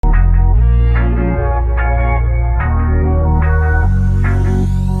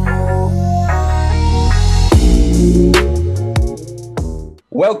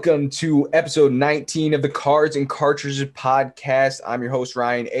Welcome to episode 19 of the Cards and Cartridges podcast. I'm your host,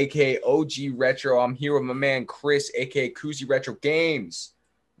 Ryan, aka OG Retro. I'm here with my man, Chris, aka Koozie Retro Games.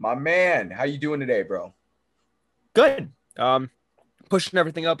 My man, how you doing today, bro? Good. Pushing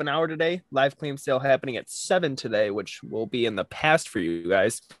everything up an hour today. Live claim sale happening at 7 today, which will be in the past for you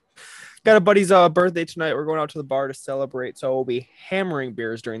guys. Got a buddy's birthday tonight. We're going out to the bar to celebrate, so we'll be hammering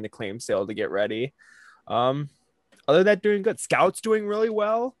beers during the claim sale to get ready. Other than that, doing good. Scout's doing really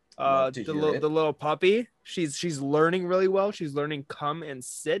well. The little puppy, she's learning really well. She's learning come and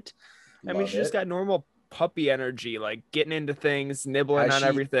sit. She just got normal puppy energy, like getting into things, nibbling on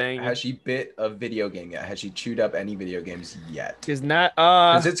everything. Has she bit a video game yet? Has she chewed up any video games yet? She's not.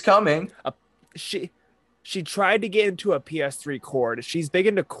 Because it's coming. She tried to get into a PS3 cord. She's big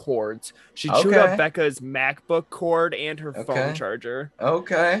into cords. She chewed up Becca's MacBook cord and her phone charger.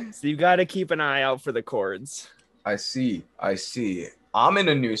 Okay. So you got to keep an eye out for the cords. I see. I'm in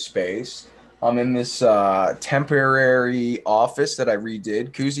a new space. I'm in this temporary office that I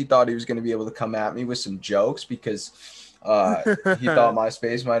redid. Koozie thought he was going to be able to come at me with some jokes because he thought my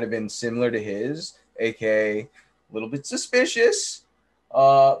space might have been similar to his, aka a little bit suspicious.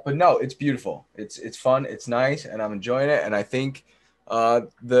 But no, it's beautiful. It's fun. It's nice, and I'm enjoying it. And I think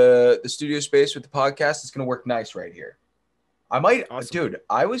the studio space with the podcast is going to work nice right here. Dude,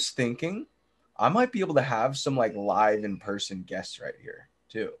 I was thinking I might be able to have some like live in person guests right here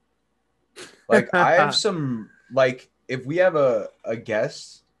too. Like I have some, like if we have a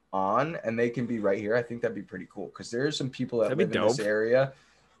guest on and they can be right here, I think that'd be pretty cool. Cause there are some people that live in this area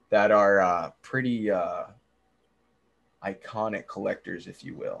that are pretty iconic collectors, if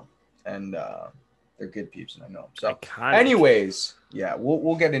you will. And they're good peeps, and I know them. So anyways, yeah,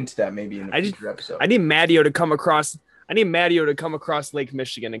 we'll get into that maybe in a future episode. I need Matteo to come across Lake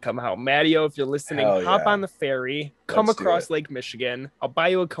Michigan and come out. Matteo, if you're listening, hop on the ferry, come across Lake Michigan. I'll buy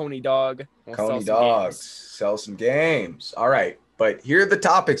you a Coney dog. Sell some games. All right, but here are the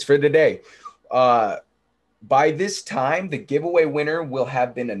topics for today. By this time, the giveaway winner will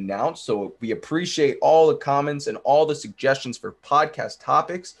have been announced. So we appreciate all the comments and all the suggestions for podcast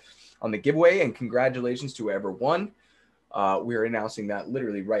topics on the giveaway, and congratulations to whoever won. We're announcing that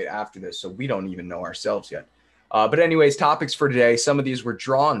literally right after this, so we don't even know ourselves yet. But anyways, topics for today. Some of these were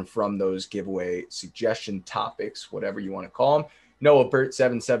drawn from those giveaway suggestion topics, whatever you want to call them. Noah Burt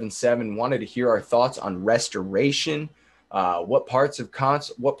 777 wanted to hear our thoughts on restoration. What parts of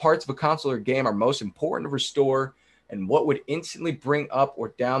a console or game are most important to restore, and what would instantly bring up or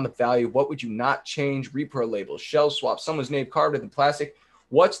down the value? What would you not change? Repro labels, shell swap, someone's name carved in plastic.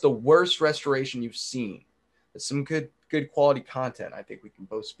 What's the worst restoration you've seen? That's some good quality content. I think we can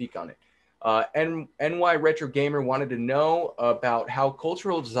both speak on it. NY Retro Gamer wanted to know about how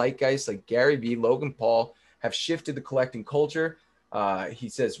cultural zeitgeists like Gary Vee, Logan Paul have shifted the collecting culture. He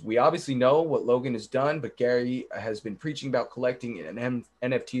says, we obviously know what Logan has done, but Gary has been preaching about collecting in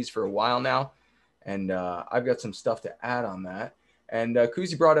NFTs for a while now. And I've got some stuff to add on that. And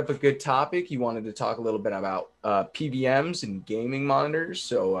Koozie brought up a good topic. He wanted to talk a little bit about PVMs and gaming monitors.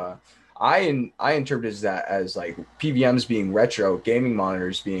 So I interpret that as like PVMs being retro, gaming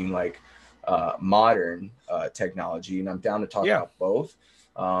monitors being like modern technology, and I'm down to talk about both.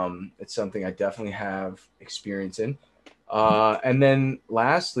 It's something I definitely have experience in. And then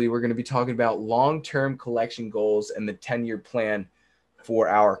lastly, we're going to be talking about long-term collection goals and the 10-year plan for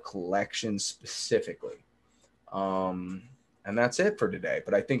our collection specifically. And that's it for today.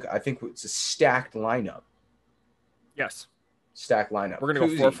 But I think it's a stacked lineup. Yes. Stacked lineup. We're going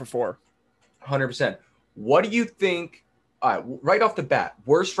to go 4 for 4. 100%. What do you think? Right off the bat,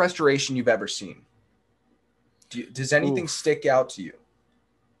 worst restoration you've ever seen. Does anything stick out to you?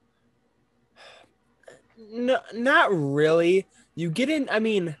 No, not really. You get in. I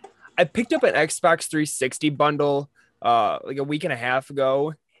mean, I picked up an Xbox 360 bundle like a week and a half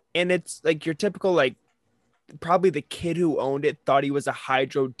ago, and it's like your typical like probably the kid who owned it thought he was a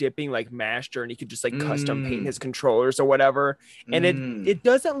hydro dipping like master, and he could just like custom paint his controllers or whatever, and it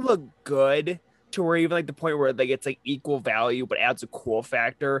doesn't look good. To where even like the point where like it's like equal value but adds a cool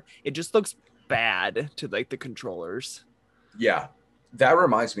factor. It just looks bad to like the controllers. Yeah, that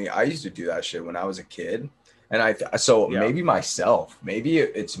reminds me. I used to do that shit when I was a kid, and maybe myself, maybe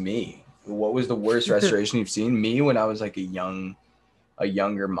it's me. What was the worst restoration you've seen? Me when I was like a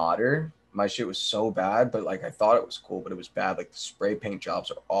younger modder. My shit was so bad, but like I thought it was cool, but it was bad. Like the spray paint jobs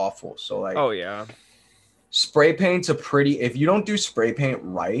are awful. So like, spray paint's if you don't do spray paint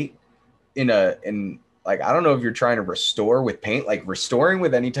right. In like, I don't know if you're trying to restore with paint, like restoring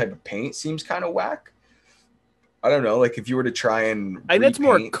with any type of paint seems kind of whack. I don't know. Like if you were to try and I think that's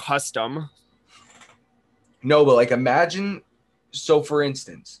more custom. No, but like imagine So for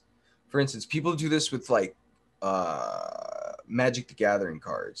instance, people do this with like Magic the Gathering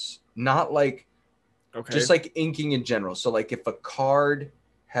cards, not like Okay. just like inking in general. So like if a card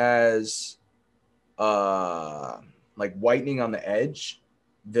has like whitening on the edge,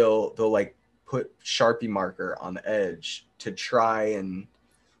 they'll like put Sharpie marker on the edge to try and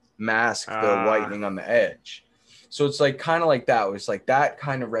mask the Ah. whitening on the edge. So it's like kind of like that. It's like that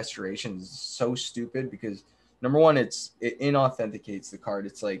kind of restoration is so stupid because number one, it inauthenticates the card.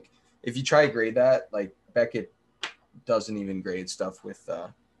 It's like if you try to grade that, like Beckett doesn't even grade stuff with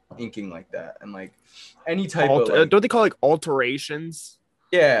inking like that, and like any type of like Don't they call like alterations?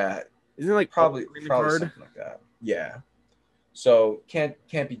 yeah, Isn't it like probably altering the probably card? something like that. Yeah. So can't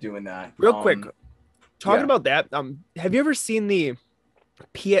be doing that. Real quick, talking Yeah, about that, have you ever seen the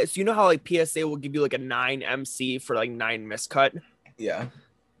PS? You know how like PSA will give you like a 9 MC for like 9 miscut? yeah.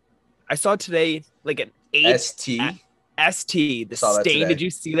 I saw today like an 8 ST ST, the saw that stain. Did today. you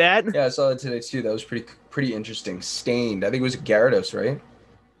see that? Yeah, I saw that today too. That was pretty interesting. Stained. I think it was Gyarados, right?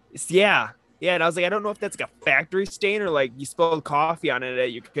 Yeah. Yeah. And I was like, I don't know if that's like a factory stain or like you spilled coffee on it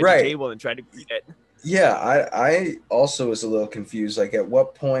at your kitchen Right. table and tried to green it. Yeah, I also was a little confused. Like, at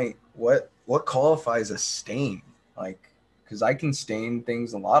what point, what qualifies a stain? Like, because I can stain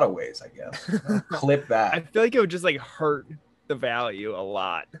things a lot of ways. I guess. Clip I that. feel like it would just like hurt the value a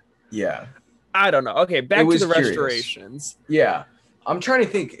lot. Yeah, I don't know. Okay, it back to was the curious. restorations. Yeah, I'm trying to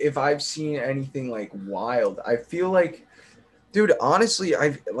think if I've seen anything like wild. I feel like, dude, honestly,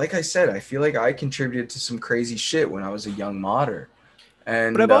 like I said, I feel like I contributed to some crazy shit when I was a young modder,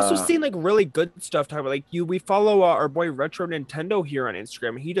 But and I've also seen like really good stuff. Talking about like you, we follow our boy Retro Nintendo here on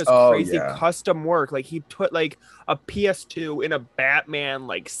Instagram. He does oh crazy yeah, custom work. Like he put like a PS2 in a Batman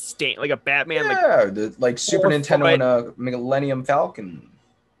like stain, like a Batman like yeah, the like Super four Nintendo foot. and a Millennium Falcon.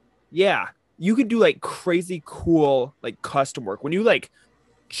 Yeah, you could do like crazy cool like custom work when you like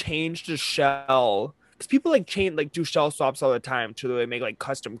change the shell. Because people like change like do shell swaps all the time to like make like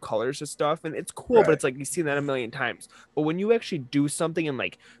custom colors and stuff, and it's cool. But Right. it's like you see that a million times. But when you actually do something and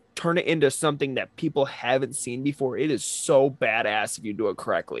like turn it into something that people haven't seen before, it is so badass if you do it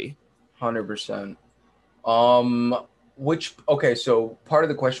correctly. 100%. Um, which okay, so part of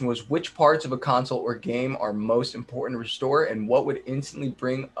the question was which parts of a console or game are most important to restore, and what would instantly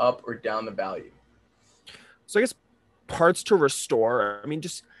bring up or down the value? So I guess parts to restore. I mean,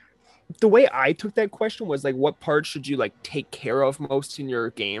 just the way I took that question was like, what parts should you like take care of most in your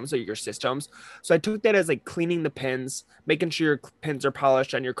games or your systems? So I took that as like cleaning the pins, making sure your pins are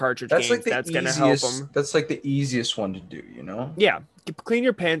polished on your cartridge That's like games. the That's gonna help easiest. them. That's like the easiest one to do, you know? Yeah, clean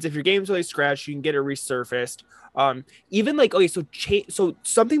your pins. If your game's really scratched, you can get it resurfaced. Even like okay, so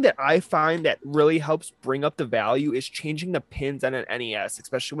something that I find that really helps bring up the value is changing the pins on an NES,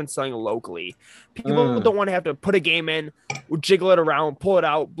 especially when selling locally. People Mm. don't want to have to put a game in, jiggle it around, pull it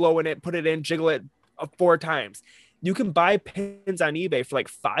out, blow in it, put it in, jiggle it 4 times. You can buy pins on eBay for like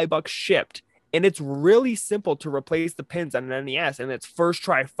 $5 shipped, and it's really simple to replace the pins on an NES, and its first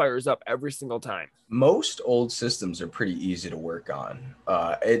try fires up every single time. Most old systems are pretty easy to work on,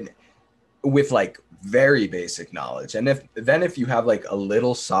 and with like very basic knowledge. And if you have like a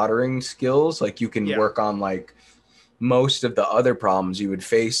little soldering skills, like you can Yeah. work on like most of the other problems you would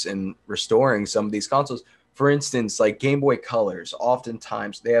face in restoring some of these consoles. For instance, like Game Boy Colors,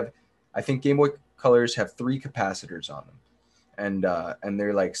 oftentimes they have, I think Game Boy Colors have 3 capacitors on them, and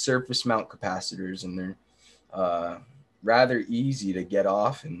they're like surface mount capacitors, and they're uh, rather easy to get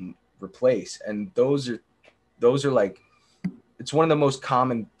off and replace. And those are like it's one of the most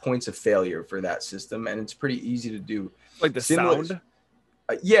common points of failure for that system, and it's pretty easy to do. Like the Similar, sound.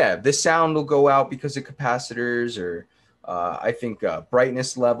 yeah, the sound will go out because of capacitors, or I think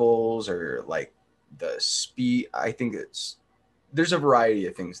brightness levels, or like the speed. I think there's a variety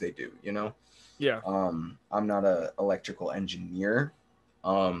of things they do. You know, Yeah. I'm not a electrical engineer,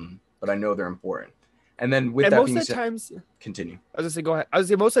 but I know they're important. And then with And that most being of the said, times, continue. I was gonna say, go ahead. I was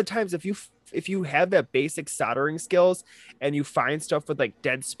gonna say most of the times, if you have that basic soldering skills and you find stuff with like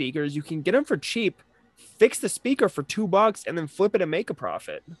dead speakers, you can get them for cheap, fix the speaker for $2, and then flip it and make a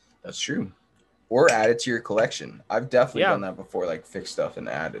profit. That's true. Or add it to your collection. I've definitely Yeah. done that before, like fixed stuff and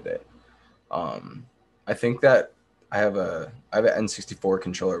added it. I think that I have an N64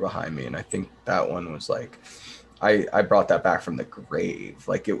 controller behind me, and I think that one was like I brought that back from the grave.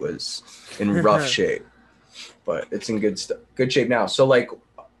 Like it was in rough shape, but it's in good shape now. So like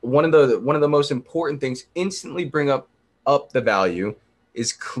one of the most important things instantly bring up the value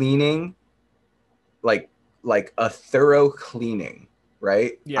is cleaning, like a thorough cleaning,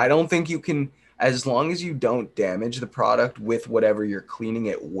 right? I Yeah. don't think you can, as long as you don't damage the product with whatever you're cleaning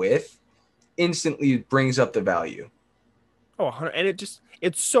it with, instantly brings up the value. Oh, and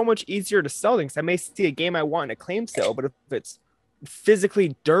it's so much easier to sell things. I may see a game I want in a claim sale, but if it's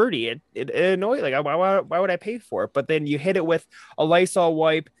physically dirty, it annoys. Like, why would I pay for it? But then you hit it with a Lysol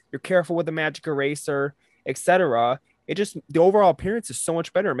wipe. You're careful with the magic eraser, etc. It just the overall appearance is so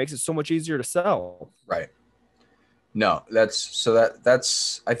much better. It makes it so much easier to sell. Right. No, that's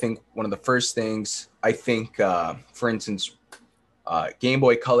I think one of the first things. I think, for instance, Game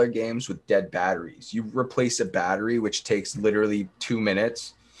Boy Color games with dead batteries. You replace a battery, which takes literally 2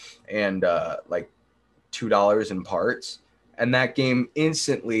 minutes and like $2 in parts. And that game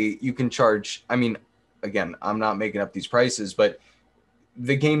instantly you can charge. I mean, again, I'm not making up these prices, but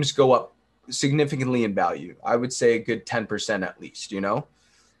the games go up significantly in value. I would say a good 10% at least, I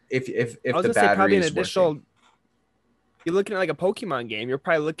if was the gonna say battery probably an is additional. working. You're looking at like a Pokemon game. You're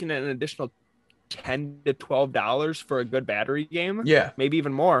probably looking at an additional $10 to $12 for a good battery game. Yeah, Maybe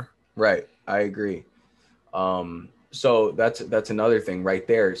even more. right. I agree. So that's another thing right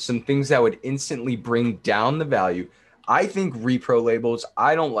there. Some things that would instantly bring down the value. I think repro labels.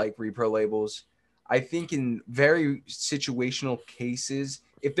 I don't like repro labels. I think in very situational cases,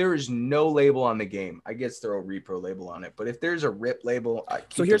 if there is no label on the game, I guess throw a repro label on it. But if there's a rip label, I So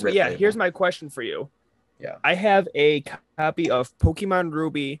keep the rip label. here's my question for you. Yeah. I have a copy of Pokemon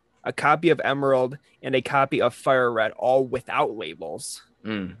Ruby, a copy of Emerald, and a copy of Fire Red, all without labels.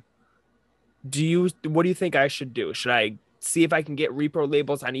 Mm. What do you think I should do? Should I see if I can get repro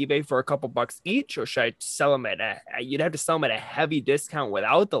labels on eBay for a couple bucks each, or should I sell them you'd have to sell them at a heavy discount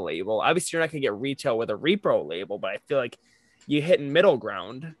without the label? Obviously, you're not gonna get retail with a repro label, but I feel like you hit in middle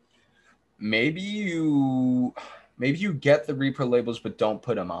ground. Maybe you get the repro labels but don't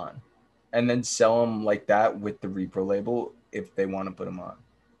put them on, and then sell them like that with the repro label if they want to put them on.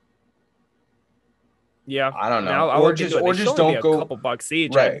 Yeah, I don't know. I'll Or just don't a go couple bucks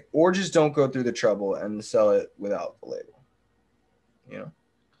each. right. Or just don't go through the trouble and sell it without the label.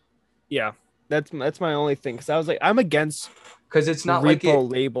 Yeah, that's my only thing. Because I was like, I'm against Because it's not repo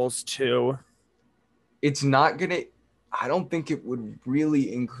labels too. It's not gonna. I don't think it would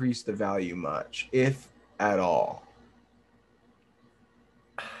really increase the value much, if at all.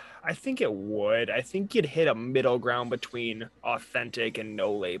 I think it would. I think you'd hit a middle ground between authentic and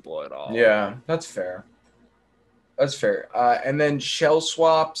no label at all. Yeah, that's fair. That's fair. And then shell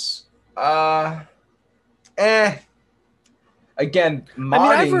swaps. Again,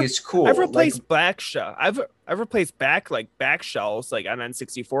 modding is cool. I've replaced I've replaced back shells like on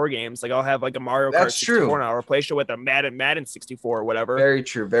N64 games. Like I'll have like a Mario Kart 64 and I'll replace it with a Madden 64 or whatever. Very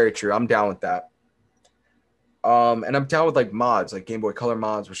true. Very true. I'm down with that. And I'm down with like mods, like Game Boy Color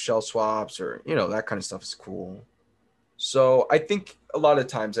mods with shell swaps, or that kind of stuff is cool. So I think a lot of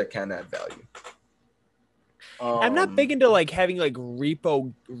times that can add value. I'm not big into like having like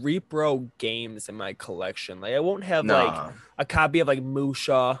repro games in my collection. Like I won't have like a copy of like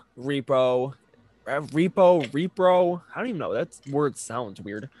Musha repro. I don't even know. That word sounds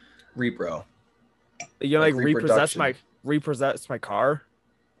weird. Repro. Like repossess my car.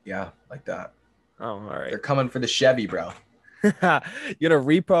 Yeah, like that. Oh, all right. They're coming for the Chevy, bro. You're gonna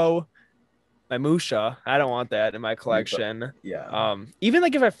repo my Musha. I don't want that in my collection. Yeah. Even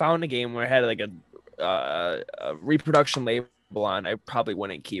like if I found a game where I had like a reproduction label on, I probably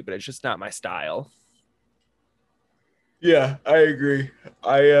wouldn't keep it. It's just not my style. Yeah, I agree.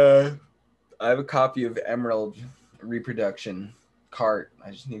 I have a copy of Emerald reproduction cart. I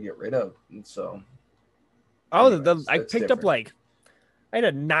just need to get rid of, and so. Anyways, I picked up like. I had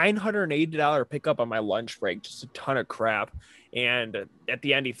a $980 pickup on my lunch break, just a ton of crap. And at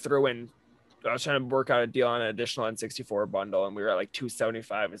the end, he threw in. I was trying to work out a deal on an additional N64 bundle, and we were at like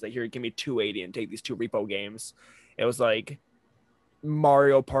 $275. He's like, "Here, give me $280 and take these two repo games." It was like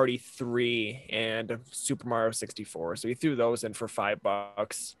Mario Party 3 and Super Mario 64. So he threw those in for $5.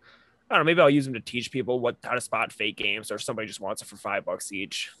 I don't know. Maybe I'll use them to teach people how to spot fake games, or if somebody just wants it for $5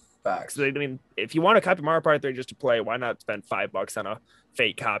 each. Facts. I mean, if you want to copy Mario Party 3 just to play, why not spend $5 on a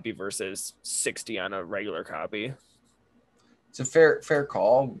fake copy versus 60 on a regular copy? It's a fair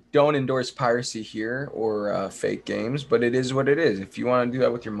call. Don't endorse piracy here or fake games, but it is what it is. If you want to do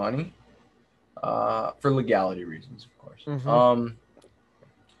that with your money, for legality reasons, of course. Mm-hmm.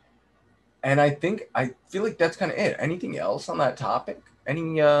 And I feel like that's kind of it. Anything else on that topic?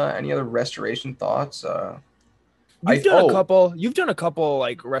 Any other restoration thoughts? You've done a couple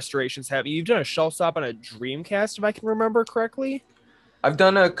like restorations, have you? You've done a shelf stop on a Dreamcast, if I can remember correctly. I've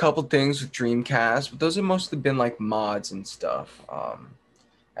done a couple things with Dreamcast, but those have mostly been like mods and stuff.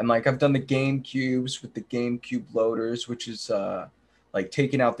 And like I've done the GameCubes with the GameCube loaders, which is like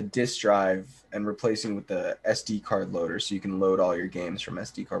taking out the disk drive and replacing with the SD card loader, so you can load all your games from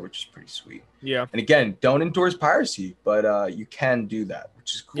SD card, which is pretty sweet. Yeah. And again, don't endorse piracy, but you can do that,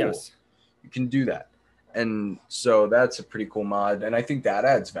 which is cool. Yes. You can do that. And so that's a pretty cool mod. And I think that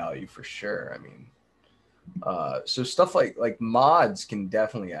adds value for sure. I mean, so stuff like mods can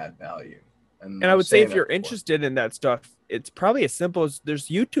definitely add value. And I I'm would say saying if that you're before. interested in that stuff, it's probably as simple as there's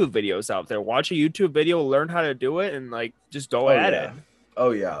YouTube videos out there. Watch a YouTube video, learn how to do it, and like just go Oh at yeah. it.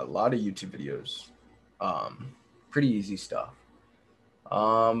 Oh yeah. A lot of YouTube videos. Pretty easy stuff.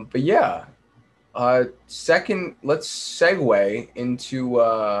 But yeah. Second, let's segue into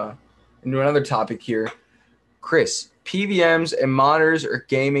another topic here. Chris, PVMs and monitors or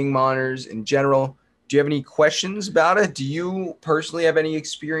gaming monitors in general, do you have any questions about it? Do you personally have any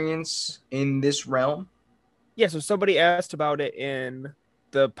experience in this realm? Yeah, so somebody asked about it in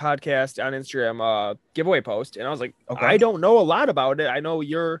the podcast on Instagram giveaway post, and I was like, Okay. I don't know a lot about it. I know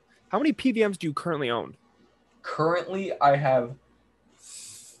how many PVMs do you currently own? Currently, I have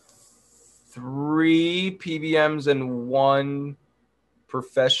 3 PVMs and 1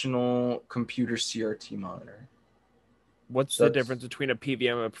 professional computer CRT monitor. What's So the that's difference between a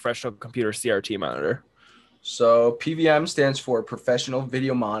PVM and a professional computer CRT monitor? So PVM stands for professional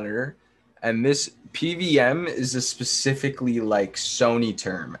video monitor, and this PVM is a specifically like Sony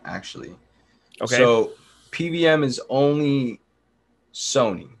term actually. Okay. So PVM is only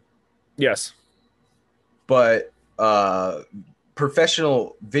Sony, Yes. but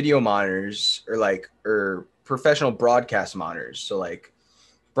professional video monitors or professional broadcast monitors. So like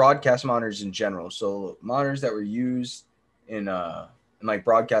broadcast monitors in general. So monitors that were used in like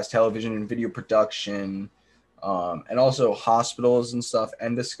broadcast television and video production, and also hospitals and stuff,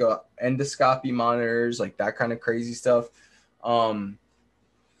 endoscopy monitors, like that kind of crazy stuff.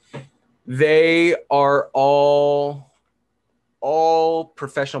 They are all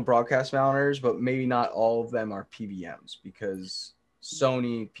professional broadcast monitors, but maybe not all of them are PVMs because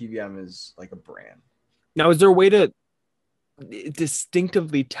Sony PVM is like a brand. Now, is there a way to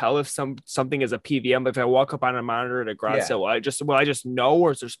distinctively tell if something is a PVM? If I walk up on a monitor at a garage sale, will I just know,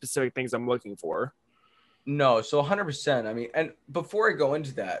 or is there specific things I'm looking for? No, so 100%. I mean, and before I go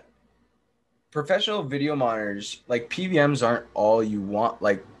into that, professional video monitors, like PVMs aren't all you want.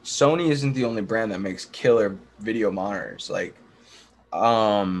 Like Sony isn't the only brand that makes killer video monitors. Like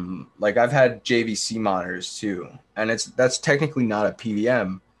I've had JVC monitors too, and that's technically not a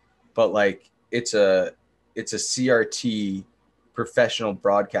PVM, but like it's a CRT professional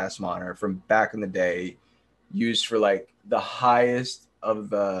broadcast monitor from back in the day, used for like the highest of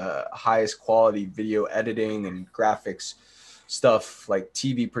the highest quality video editing and graphics stuff, like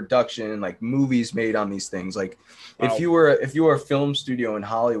TV production, like movies made on these things. Like Wow. if you were a film studio in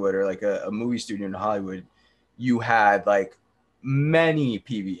Hollywood or like a movie studio in Hollywood, you had like many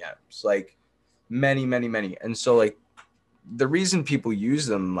PVMs, like many. And so like the reason people use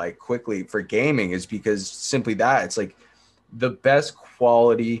them like quickly for gaming is because simply that it's like the best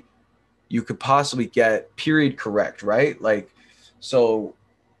quality you could possibly get, period, correct, right? Like, so,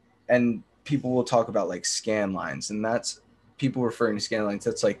 and people will talk about like scan lines, and that's people referring to scan lines.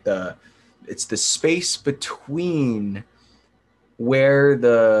 That's like it's the space between where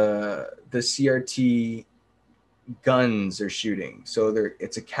the CRT guns are shooting. So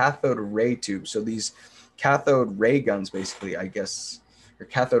it's a cathode ray tube. So these cathode ray guns, basically, I guess, or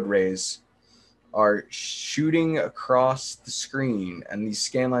cathode rays, are shooting across the screen, and these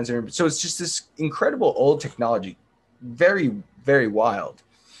scan lines are. So it's just this incredible old technology, very, very wild.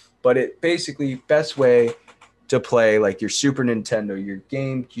 But it basically best way to play like your Super Nintendo, your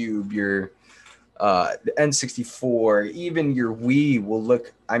GameCube, your the N64, even your Wii will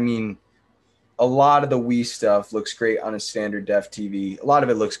look. I mean, a lot of the Wii stuff looks great on a standard def TV. A lot of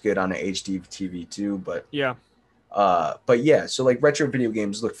it looks good on an HD TV too, Yeah. but yeah, so like retro video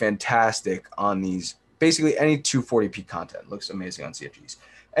games look fantastic on these. Basically, any 240p content looks amazing on CFGs,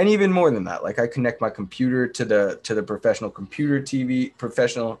 and even more than that. Like I connect my computer to the professional computer TV,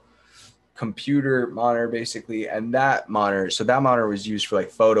 professional computer monitor, basically, and that monitor was used for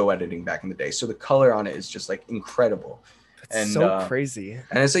like photo editing back in the day. So the color on it is just like incredible. That's And so crazy.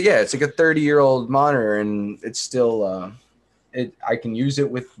 and it's like, yeah, it's like a 30-year-old monitor, and it's still I can use it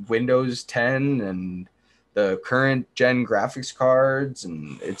with Windows 10 and the current gen graphics cards,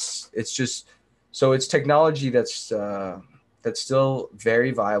 and it's just, so it's technology that's still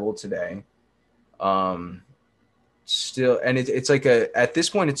very viable today. Still, and it's like at this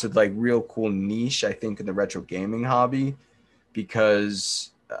point it's a like real cool niche, I think, in the retro gaming hobby,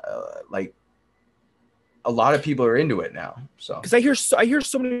 because like a lot of people are into it now. So Because I hear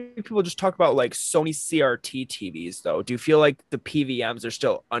so many people just talk about like Sony CRT TVs though. Do you feel like the PVMs are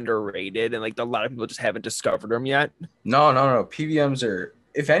still underrated and like a lot of people just haven't discovered them yet? no. PVMs are,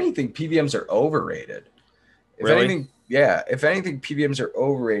 if anything, PVMs are overrated. If Really? anything, yeah, if anything, PVMs are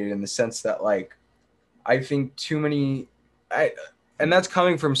overrated in the sense that like I think too many, I, and that's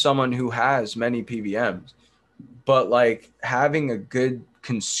coming from someone who has many PVMs, but like having a good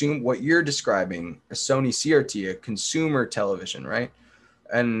consume what you're describing, a Sony CRT, a consumer television, right?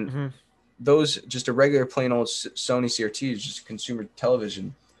 And Mm-hmm. those just a regular plain old Sony CRT is just consumer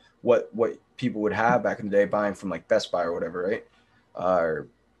television. What people would have back in the day, buying from like Best Buy or whatever, right? Or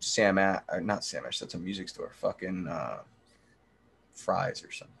or not Sam Ash. That's a music store. Fucking Fry's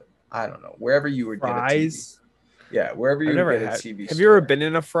or something. I don't know. Wherever you would get a TV. Fries? Yeah, wherever I've you would never get a had. TV Have you ever store. been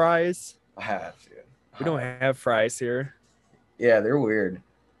in a Fries? I have, dude. We I don't have. have fries here. Yeah, they're weird.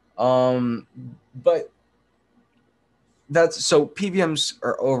 Um, but that's so PVMs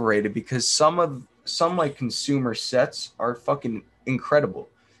are overrated because some like consumer sets are fucking incredible.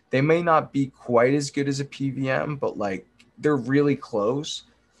 They may not be quite as good as a PVM, but like they're really close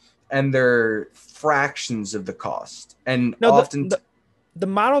and they're fractions of the cost. And No, often the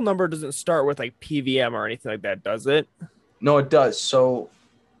model number doesn't start with like PVM or anything like that, does it? no, it does. So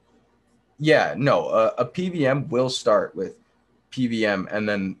yeah, no, a PVM will start with PVM and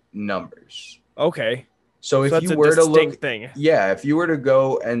then numbers. Okay. So So if that's you a were to look, distinct thing. yeah, if you were to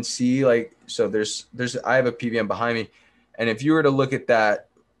go and see like, so there's I have a PVM behind me, and if you were to look at that,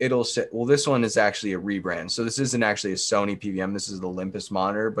 it'll say, well, this one is actually a rebrand. So this isn't actually a Sony PVM. This is the Olympus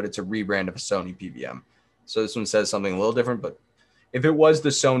monitor, but it's a rebrand of a Sony PVM. So this one says something a little different, but if it was the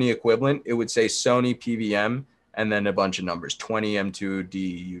Sony equivalent, it would say Sony PVM and then a bunch of numbers, 20M2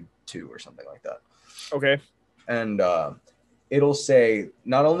 DU2 or something like that. Okay. And it'll say,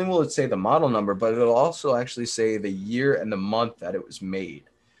 not only will it say the model number, but it'll also actually say the year and the month that it was made. Oh,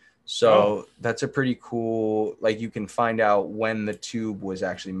 So that's a pretty cool, like you can find out when the tube was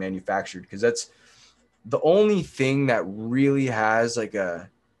actually manufactured, because that's the only thing that really has like a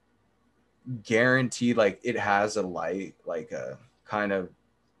guaranteed, like it has a light, like a kind of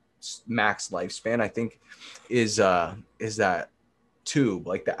max lifespan, I think, is that tube,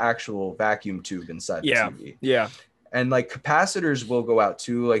 like the actual vacuum tube inside the yeah. TV. Yeah. And like capacitors will go out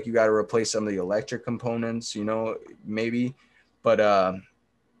too, like you got to replace some of the electric components, maybe. But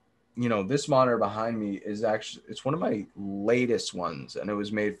this monitor behind me is actually, it's one of my latest ones, and it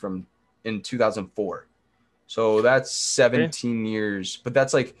was made from in 2004. So that's Okay. 17 years. But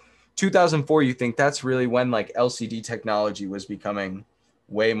that's like 2004, you think that's really when like LCD technology was becoming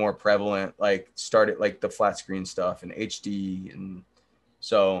way more prevalent, like started like the flat screen stuff and HD. And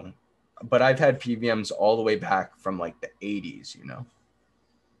so, but I've had PVMs all the way back from like the 80s.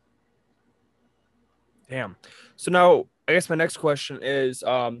 Damn. So now I guess my next question is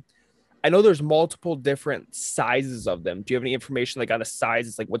I know there's multiple different sizes of them. Do you have any information like on the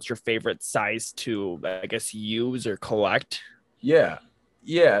sizes? Like what's your favorite size to I guess use or collect? Yeah.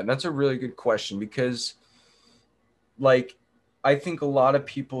 Yeah, that's a really good question because like I think a lot of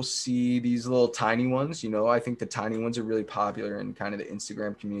people see these little tiny ones. I think the tiny ones are really popular in kind of the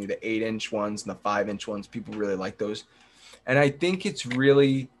Instagram community, the 8-inch ones and the 5-inch ones. People really like those. And I think it's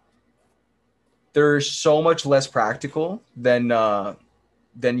really, they're so much less practical than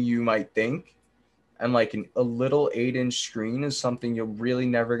you might think. And like a little 8-inch screen is something you're really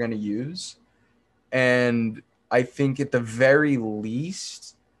never going to use. And I think at the very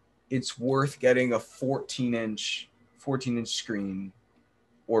least, it's worth getting a 14-inch screen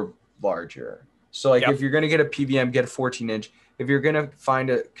or larger. So like Yep. if you're going to get a PVM, get a 14-inch. If you're going to find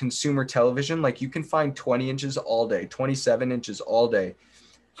a consumer television, like you can find 20 inches all day, 27 inches all day.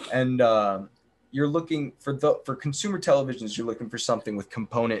 And you're looking for consumer televisions, you're looking for something with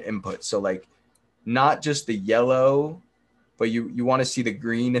component input. So like not just the yellow, but you want to see the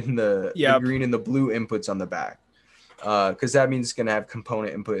green and the Yep. green and the blue inputs on the back. Because that means it's going to have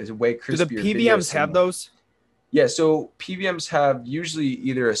component input. It's a way Do the crispier video PVMs have signal. those? Yeah, so PVMs have usually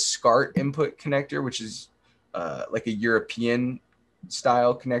either a SCART input connector, which is like a European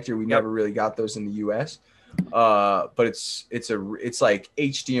style connector. We Yep. never really got those in the US. But it's like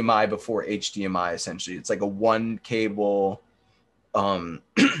HDMI before HDMI essentially. It's like a one cable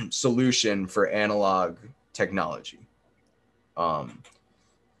solution for analog technology.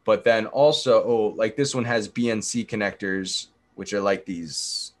 But then also, like this one has BNC connectors, which are like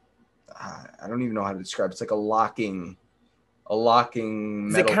these. I don't even know how to describe it. It's like a locking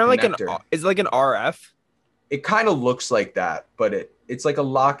Is it metal kind of like connector. is it like an RF? It kind of looks like that, but it's like a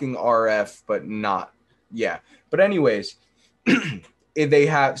locking RF, but not. Yeah. But anyways, if they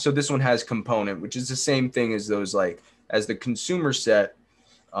have, so this one has component, which is the same thing as those, like as the consumer set.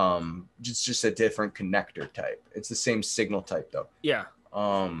 Just a different connector type. It's the same signal type though. Yeah.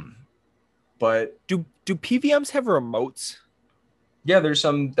 Um, but Do PVMs have remotes? yeah, there's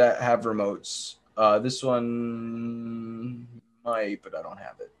some that have remotes. This one might, but I don't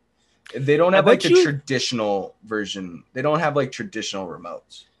have it. They don't I have like bet the you traditional version. They don't have like traditional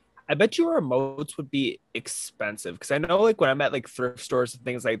remotes. I bet you remotes would be expensive because I know like when I'm at like thrift stores and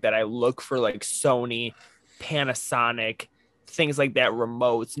things like that, I look for like Sony, Panasonic, things like that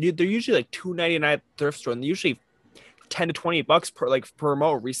remotes. They're usually like $2.99 at the thrift store, and they're usually $10 to $20 per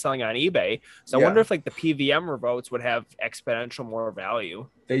remote reselling on eBay. So I wonder Yeah, if like the PVM remotes would have exponential more value.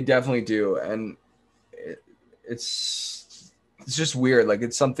 they definitely do, and it, it's just weird. Like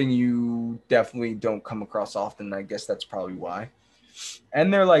it's something you definitely don't come across often. I guess that's probably why.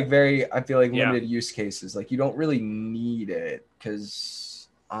 And they're like very, I feel like Yeah, limited use cases. Like you don't really need it because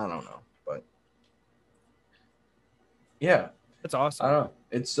I don't know, but yeah, that's I awesome. don't know.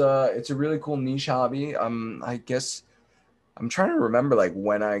 It's a really cool niche hobby. I guess I'm trying to remember like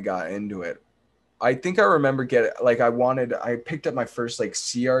when I got into it. I think I remember I picked up my first like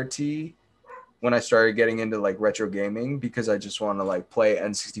CRT when I started getting into like retro gaming because I just want to like play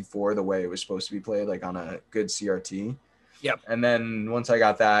N64 the way it was supposed to be played, like on a good CRT. Yep. And then once I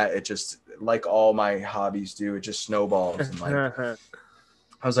got that, it just, like all my hobbies do, it just snowballs. And like I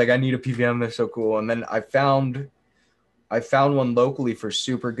was like, I need a PVM. They're so cool. And then I found one locally for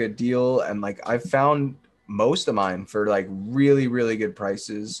super good deal, and like I found most of mine for like really really good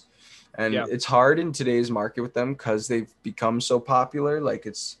prices. And Yeah. it's hard in today's market with them because they've become so popular. Like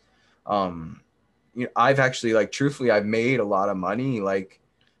it's, um, I've actually like truthfully I've made a lot of money like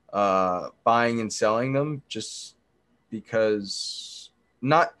buying and selling them just because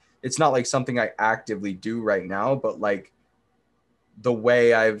not it's not like something I actively do right now, but like the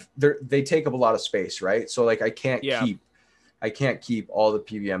way they take up a lot of space, right? So like Yeah. I can't keep all the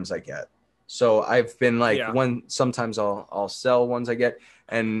PVMs I get. So I've been like Yeah. sometimes I'll sell ones I get,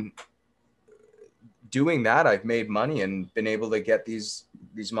 and doing that I've made money and been able to get these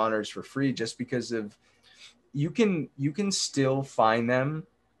monitors for free just because of you can still find them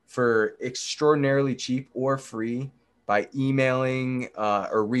for extraordinarily cheap or free by emailing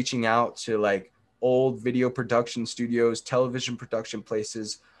or reaching out to like old video production studios, television production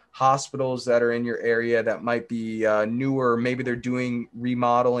places, hospitals that are in your area that might be newer. Maybe they're doing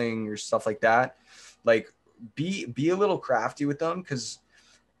remodeling or stuff like that. Like be a little crafty with them because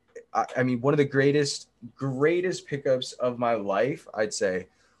I mean, one of the greatest pickups of my life, I'd say,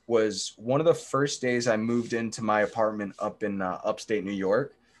 was one of the first days I moved into my apartment up in upstate New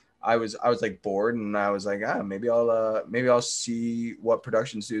York. I was like bored, and I was like, maybe I'll see what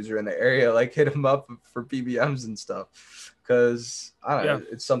production studios are in the area, like hit them up for PBMs and stuff, because I don't Yeah. know,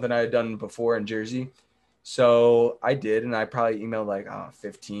 it's something I had done before in Jersey. So I did, and I probably emailed like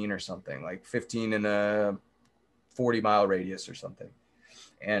 15 or something, like 15 in a 40-mile radius or something.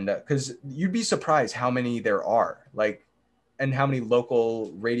 And because you'd be surprised how many there are, like, and how many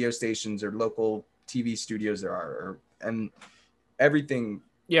local radio stations or local TV studios there are, and everything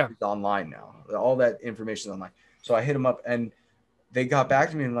Yeah. is online now. All that information is online. So I hit them up, and they got back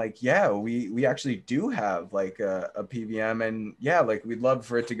to me and like, yeah, we actually do have like a PVM, and yeah, like we'd love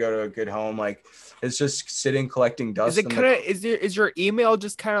for it to go to a good home. Like it's just sitting collecting Is dust it in kind the. of is your email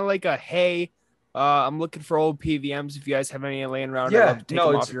just kind of like a hey, I'm looking for old PVMs. If you guys have any laying around, I'd love Yeah, to take no,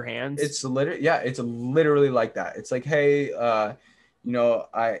 them it's off your hands. it's literally, yeah, it's literally like that. It's like, hey,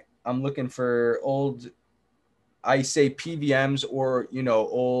 I'm looking for old, I say PVMs, or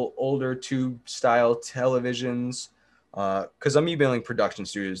older tube style televisions, because I'm emailing production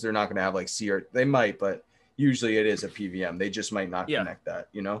studios. They're not going to have like CR, they might, but usually it is a PVM. They just might not Yeah. connect that,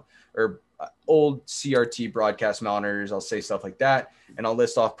 or old CRT broadcast monitors. I'll say stuff like that, and I'll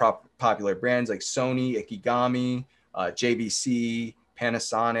list off popular brands like Sony, Ikigami, JVC,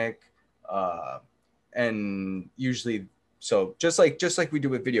 Panasonic, uh, and usually, so just like we do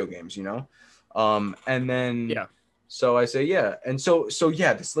with video games, and then Yeah. so I say, yeah. And so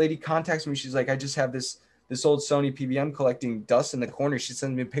yeah, this lady contacts me. She's like, I just have this old Sony PVM collecting dust in the corner. She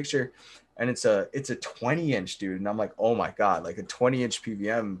sends me a picture, and it's a 20-inch, dude. And I'm like, oh my God, like a 20-inch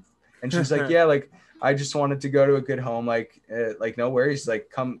PVM. And she's like, yeah, like I just wanted to go to a good home. Like no worries.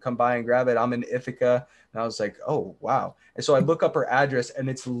 Like come by and grab it. I'm in Ithaca. And I was like, oh wow. And so I look up her address, and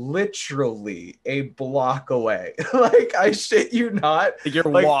it's literally a block away. Like I shit you not. Like you're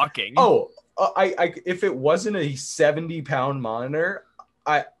Like, walking. oh, I if it wasn't a 70-pound monitor,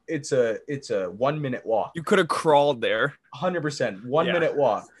 it's a 1 minute walk. You could have crawled there. 100% one Yeah. minute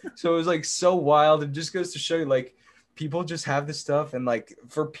walk. So it was like so wild. It just goes to show you, like, people just have this stuff, and like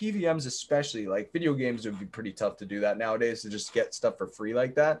for PVMs especially, like video games would be pretty tough to do that nowadays to just get stuff for free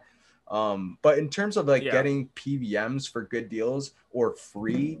like that. But in terms of like Yeah. getting PVMs for good deals or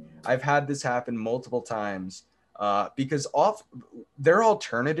free, I've had this happen multiple times because off their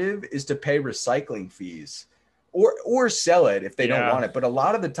alternative is to pay recycling fees or sell it if they don't Yeah. want it. But a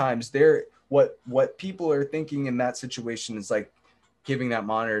lot of the times they're what people are thinking in that situation is like giving that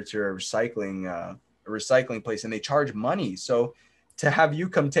monitor to a recycling place, and they charge money. So to have you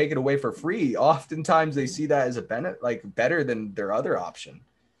come take it away for free, oftentimes they see that as a benefit, like better than their other option.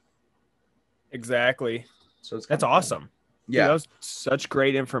 Exactly. So it's kind That's of awesome. Dude, that Yeah, was such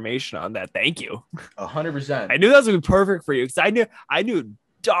great information on that. Thank you. 100%. I knew that was gonna be perfect for you because I knew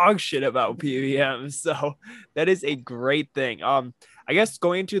dog shit about PVMs. So that is a great thing. I guess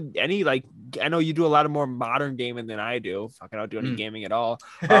going into any like I know you do a lot of more modern gaming than I do. Fucking I don't do any gaming at all.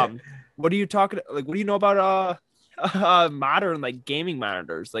 What are you talking like? What do you know about modern like gaming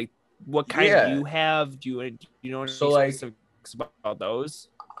monitors? Like what kind do Yeah. you have? Do you know So any like specifics about those?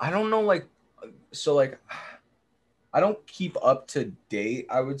 I don't know like I don't keep up to date,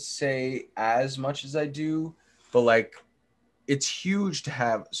 I would say, as much as I do, but like it's huge to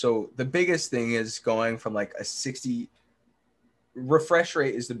have. So the biggest thing is going from like a 60 refresh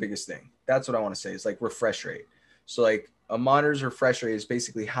rate is the biggest thing. That's what I want to say. It's like refresh rate. So like a monitor's refresh rate is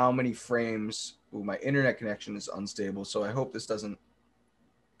basically how many frames. Ooh, my internet connection is unstable, so I hope this doesn't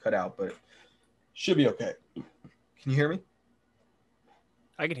cut out, but should be okay. Can you hear me?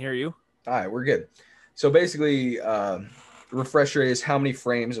 I can hear you. All right, we're good. So basically, refresh rate is how many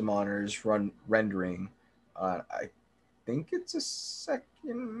frames a monitor is rendering. I think it's a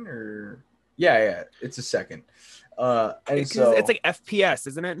second or yeah, it's a second. And It's so like FPS,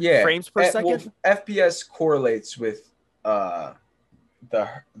 isn't it? yeah, Frames per well, second. FPS correlates with uh, the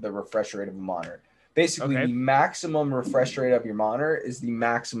refresh rate of a monitor. Basically, Okay. the maximum refresh rate of your monitor is the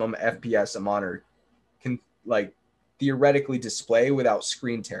maximum FPS a monitor can like theoretically display without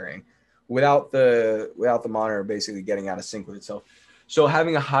screen tearing, without the monitor basically getting out of sync with itself. So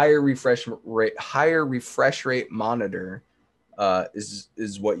having a higher refresh rate monitor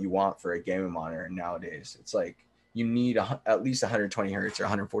is what you want for a gaming monitor nowadays. It's like you need at least 120 hertz or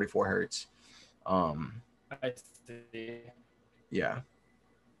 144 hertz. I see. Yeah.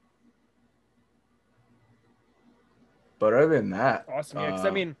 But other than that, Awesome. Yeah, because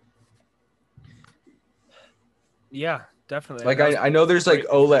I mean, yeah, definitely. like I know there's like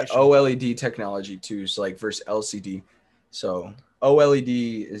OLED technology too, so like versus LCD. So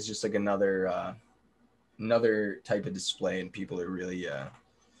OLED is just like another type of display, and people are really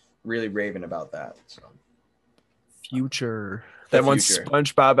raving about that. So Future. the That one future.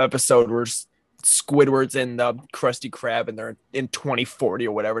 SpongeBob episode where Squidward's in the Krusty Krab and they're in 2040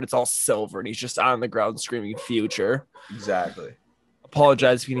 or whatever, and it's all silver, and he's just on the ground screaming "future." Exactly.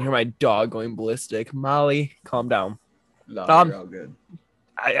 Apologize if you can hear my dog going ballistic. Molly, calm down. No, you're all good.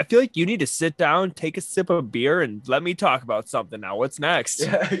 I feel like you need to sit down, take a sip of beer, and let me talk about something now. What's next?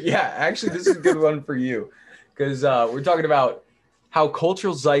 Yeah, actually, this is a good one for you because we're talking about how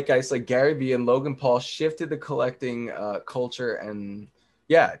cultural zeitgeist like Gary Vee and Logan Paul shifted the collecting culture, and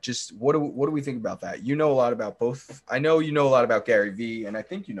yeah, just what do we think about that? You know a lot about both. I know you know a lot about Gary Vee, and I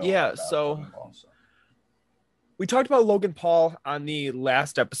think you know a lot about So Logan Paul. So. we talked about Logan Paul on the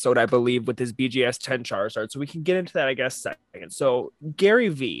last episode, I believe, with his BGS 10 Charizard. So we can get into that, I guess, second. So Gary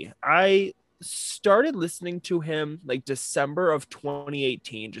Vee, I started listening to him like December of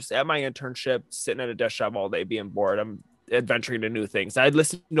 2018, just at my internship, sitting at a desk job all day, being bored. I'm adventuring to new things. I'd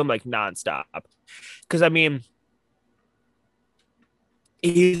listen to him like nonstop. Because I mean,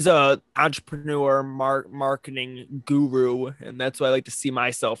 he's a entrepreneur, marketing guru, and that's what I like to see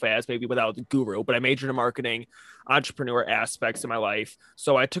myself as, maybe without the guru. But I majored in marketing, entrepreneur aspects in my life,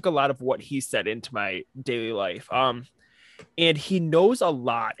 so I took a lot of what he said into my daily life. And he knows a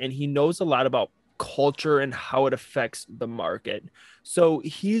lot, and he knows a lot about culture and how it affects the market. So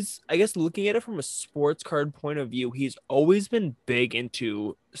he's, I guess, looking at it from a sports card point of view, he's always been big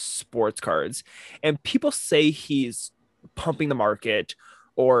into sports cards, and people say he's pumping the market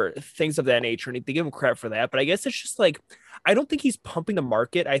or things of that nature, and they give him credit for that. But I guess it's just like, I don't think he's pumping the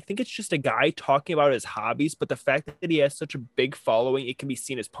market. I think it's just a guy talking about his hobbies, but the fact that he has such a big following, it can be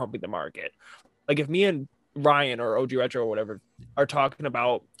seen as pumping the market. Like if me and Ryan or OG Retro or whatever are talking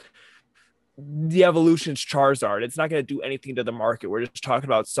about the evolution's Charizard, it's not going to do anything to the market. We're just talking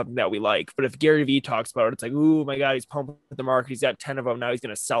about something that we like. But if Gary Vee talks about it, it's like, oh my God, he's pumping the market. He's got 10 of them. Now he's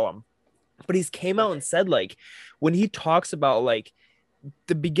going to sell them. But he's came out and said, like, when he talks about like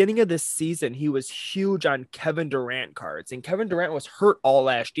the beginning of this season, he was huge on Kevin Durant cards, and Kevin Durant was hurt all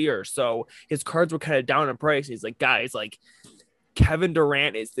last year, so his cards were kind of down in price. He's like, guys, like Kevin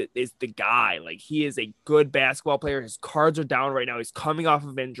Durant is the guy. Like, he is a good basketball player. His cards are down right now. He's coming off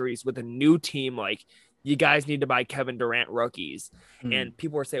of injuries with a new team. Like, you guys need to buy Kevin Durant rookies. And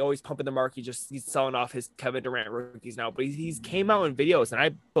people were saying, oh, he's pumping the market. He's selling off his Kevin Durant rookies now. But he's came out in videos, and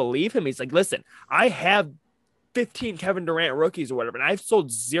I believe him. He's like, listen, I have 15 Kevin Durant rookies or whatever, and I've sold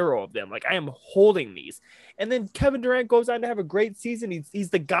 0 of them. Like, I am holding these. And then Kevin Durant goes on to have a great season. He's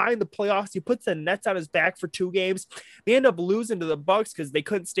the guy in the playoffs. He puts the Nets on his back for 2 games. They end up losing to the Bucks because they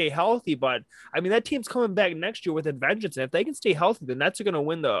couldn't stay healthy. But I mean, that team's coming back next year with a vengeance. And if they can stay healthy, the Nets are going to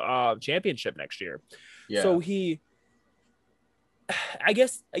win the championship next year. Yeah. So I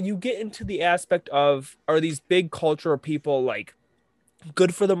guess you get into the aspect of, are these big cultural people like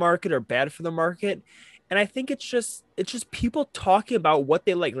good for the market or bad for the market? And I think it's just people talking about what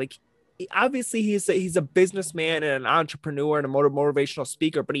they like. Like, obviously he's a businessman and an entrepreneur and a motivational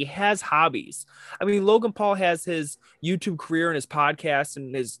speaker, but he has hobbies. I mean, Logan Paul has his YouTube career and his podcast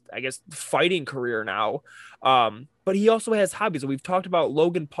and his, I guess, fighting career now. But he also has hobbies. And we've talked about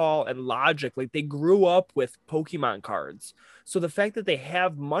Logan Paul and Logic. Like, they grew up with Pokemon cards. So the fact that they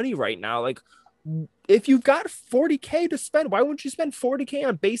have money right now, like, if you've got $40K to spend, why wouldn't you spend $40K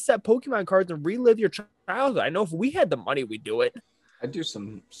on base set Pokemon cards and relive your childhood? I know if we had the money, we'd do it. I'd do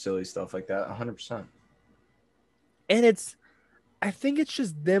some silly stuff like that, 100%. And I think it's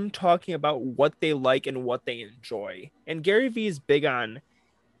just them talking about what they like and what they enjoy. And Gary Vee is big on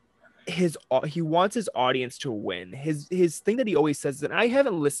he wants his audience to win. His thing that he always says, and I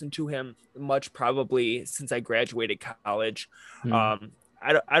haven't listened to him much probably since I graduated college. I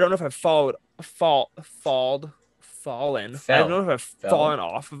don't know if I've fallen. I don't know if I've fallen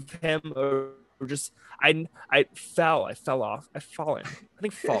off of him or just I fell off. I've fallen. I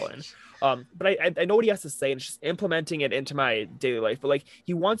think fallen. But I know what he has to say, and it's just implementing it into my daily life. But like,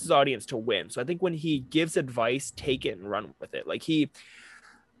 he wants his audience to win. So I think when he gives advice, take it and run with it. Like,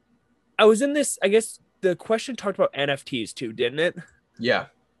 I was in this, I guess the question talked about NFTs too, didn't it? Yeah.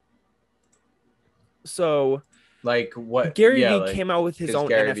 So like what Gary Vee came out with his own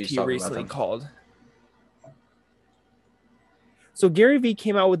NFT recently called. So Gary Vee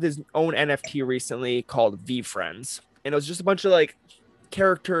came out with his own NFT recently called V Friends. And it was just a bunch of like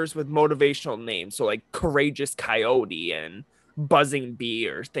characters with motivational names. So like Courageous Coyote and Buzzing Bee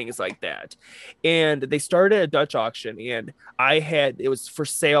or things like that. And they started a Dutch auction, and it was for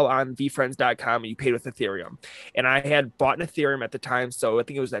sale on vfriends.com, and you paid with Ethereum. And I had bought an Ethereum at the time. So I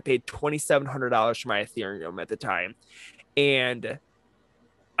think I paid $2,700 for my Ethereum at the time. And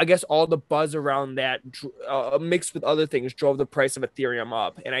I guess all the buzz around that mixed with other things drove the price of Ethereum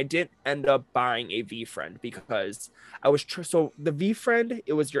up. And I didn't end up buying a V-Friend because I was so the V-Friend,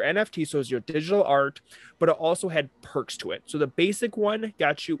 it was your NFT, so it was your digital art, but it also had perks to it. So the basic one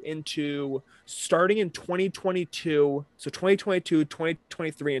got you into starting in 2022. So 2022,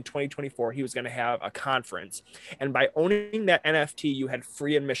 2023, and 2024, he was going to have a conference. And by owning that NFT, you had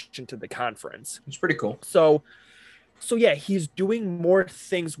free admission to the conference. It's pretty cool. So yeah, he's doing more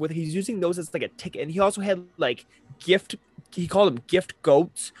things with, he's using those as like a ticket. And he also had like he called them gift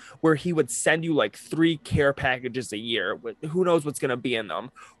goats, where he would send you like 3 care packages a year. Who knows what's going to be in them.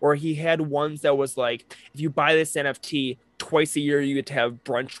 Or he had ones that was like, if you buy this NFT twice a year, you get to have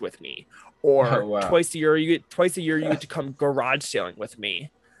brunch with me. Or twice a year, you get to come garage sailing with me.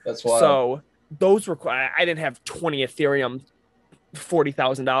 That's wild. So those were, I didn't have 20 Ethereum,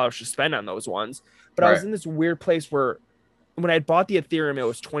 $40,000 to spend on those ones. But I was in this weird place where when I bought the Ethereum, it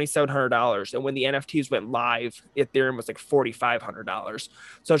was $2,700. And when the NFTs went live, Ethereum was like $4,500.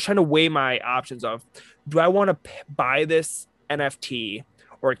 So I was trying to weigh my options of, do I want to buy this NFT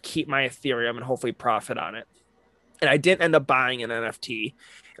or keep my Ethereum and hopefully profit on it? And I didn't end up buying an NFT.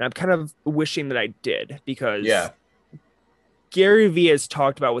 And I'm kind of wishing that I did, because Gary Vee has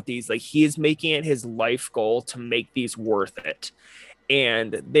talked about with these, like, he is making it his life goal to make these worth it.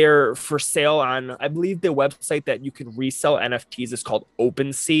 And they're for sale on, I believe the website that you can resell NFTs is called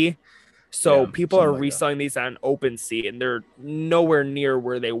OpenSea. So people are reselling these on OpenSea, and they're nowhere near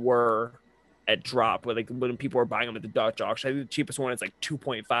where they were at drop, when people were buying them at the Dutch auction. I think the cheapest one is like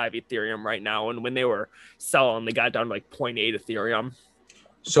 2.5 Ethereum right now. And when they were selling, they got down to like 0.8 Ethereum.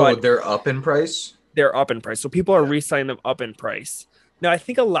 So they're up in price? They're up in price. So people are reselling them up in price. Now, I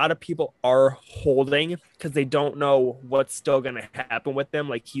think a lot of people are holding because they don't know what's still going to happen with them.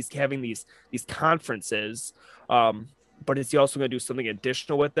 Like, he's having these conferences. but is he also going to do something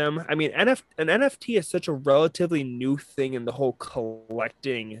additional with them? I mean, an NFT is such a relatively new thing in the whole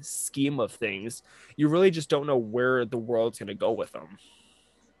collecting scheme of things. You really just don't know where the world's going to go with them.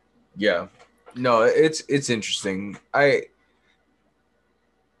 Yeah. No, it's interesting. I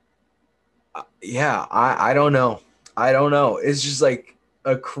don't know. I don't know. It's just like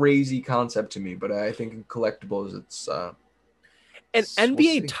a crazy concept to me, but I think in collectibles And we'll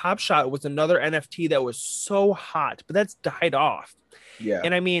NBA see. Top Shot was another NFT that was so hot, but that's died off. Yeah.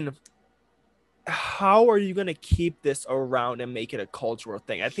 And I mean, how are you going to keep this around and make it a cultural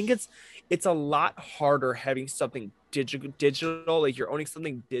thing? I think it's a lot harder having something digital, like you're owning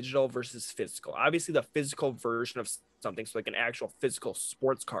something digital versus physical. Obviously, the physical version of something, so like an actual physical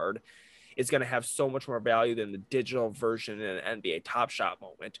sports card, is going to have so much more value than the digital version in an NBA Top Shot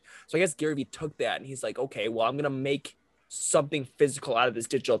moment. So I guess Gary Vee took that and he's like, okay, well, I'm going to make something physical out of this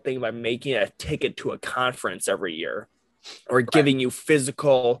digital thing by making a ticket to a conference every year, or Right. giving you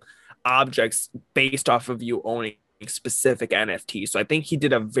physical objects based off of you owning specific NFT. So I think he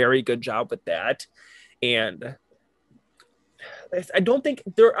did a very good job with that. And I don't think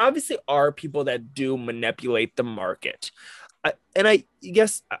there obviously are people that do manipulate the market. And I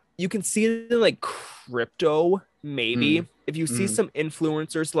guess you can see it in like crypto, maybe. Mm. If you see Mm. some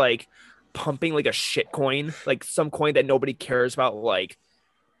influencers like pumping like a shit coin, like some coin that nobody cares about, like,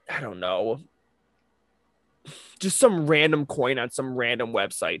 I don't know, just some random coin on some random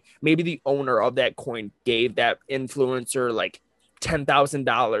website. Maybe the owner of that coin gave that influencer like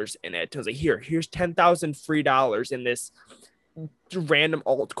 $10,000 in it. It was like, here's 10,000 free dollars in this random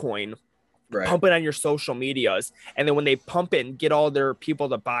altcoin. Right. Pump it on your social medias, and then when they pump it and get all their people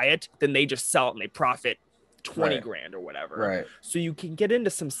to buy it, then they just sell it and they profit 20 Right. grand or whatever. Right. So you can get into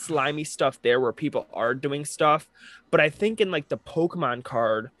some slimy stuff there where people are doing stuff. But I think in like the Pokemon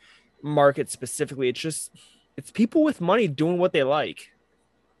card market specifically, it's people with money doing what they like.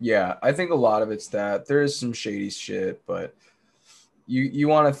 Yeah, I think a lot of it's that there is some shady shit, but you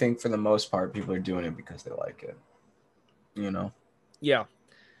want to think for the most part people are doing it because they like it. You know? Yeah.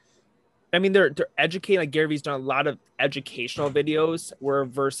 I mean, they're educating. Like Gary Vee's done a lot of educational videos, where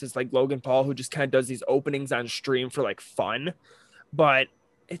versus like Logan Paul, who just kind of does these openings on stream for like fun. But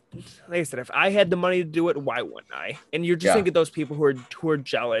like I said, if I had the money to do it, why wouldn't I? And you're just Yeah. gonna get those people who are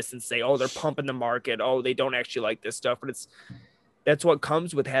jealous and say, "Oh, they're pumping the market. Oh, they don't actually like this stuff." But that's what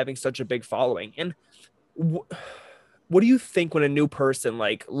comes with having such a big following. And what do you think when a new person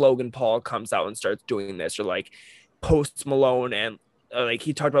like Logan Paul comes out and starts doing this, or like Post Malone, and like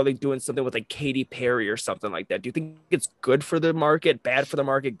he talked about like doing something with like Katy Perry or something like that? Do you think it's good for the market, bad for the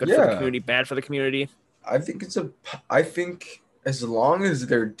market, good for the Yeah. community, bad for the community? I think as long as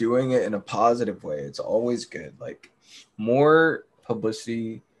they're doing it in a positive way, it's always good. Like more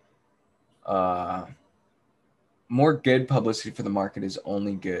publicity, uh more good publicity for the market is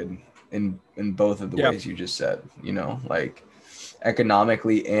only good in both of the Yeah. ways you just said, you know, like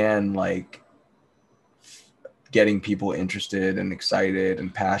economically and like getting people interested and excited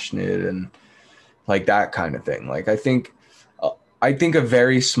and passionate and like that kind of thing. Like I think a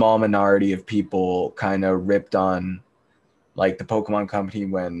very small minority of people kind of ripped on like the Pokemon company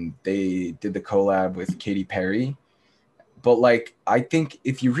when they did the collab with Katy Perry. But like I think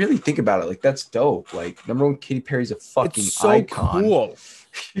if you really think about it, like that's dope. Like number one, Katy Perry's a It's fucking so icon. cool.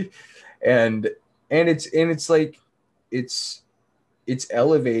 and it's like it's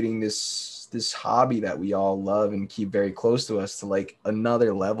elevating this hobby that we all love and keep very close to us to like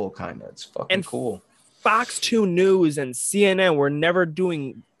another level kind of. It's fucking And cool. Fox 2 News and CNN were never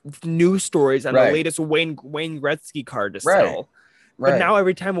doing news stories on the Right. latest Wayne Gretzky card to Right. sell. But Right. now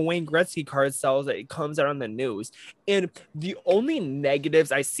every time a Wayne Gretzky card sells, it comes out on the news. And the only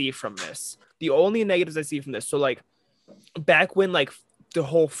negatives I see from this, so like back when like the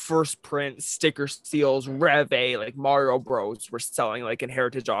whole first print sticker seals, Rev A, like Mario Bros were selling like in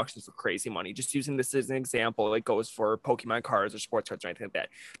heritage auctions for crazy money. Just using this as an example, it goes for Pokemon cards or sports cards or anything like that.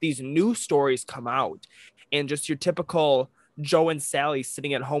 These new stories come out, and just your typical Joe and Sally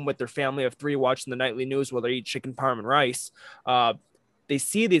sitting at home with their family of three watching the nightly news while they eat chicken parm and rice. They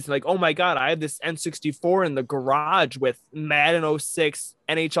see these like, oh my God, I have this N64 in the garage with Madden 06,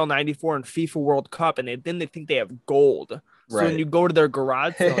 NHL 94, and FIFA World Cup. And then they think they have gold. So when Right. you go to their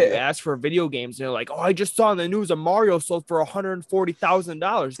garage sale and you ask for video games, and they're like, oh, I just saw in the news a Mario sold for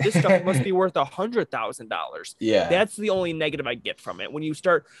 $140,000. This stuff must be worth $100,000. Yeah. That's the only negative I get from it. When you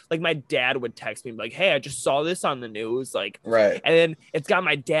start, like, my dad would text me like, hey, I just saw this on the news. Like, Right. and then it's got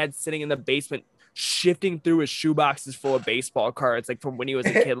my dad sitting in the basement shifting through his shoeboxes full of baseball cards, like from when he was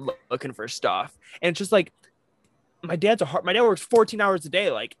a kid looking for stuff. And it's just like, my dad works 14 hours a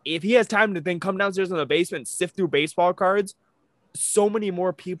day. Like if he has time to then come downstairs in the basement and sift through baseball cards, so many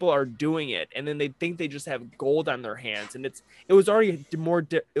more people are doing it, and then they think they just have gold on their hands, and it was already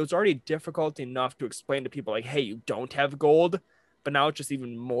difficult enough to explain to people like, hey, you don't have gold, but now it's just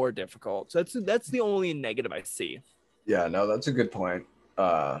even more difficult. So that's the only negative I see. Yeah, no, that's a good point.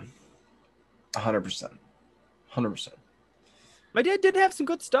 100%. 100%. My dad did have some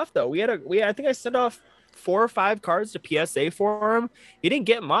good stuff though. I think I sent off 4 or 5 cards to PSA for him. He didn't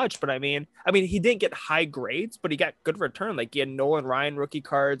get much, but I mean, he didn't get high grades, but he got good return. Like he had Nolan Ryan rookie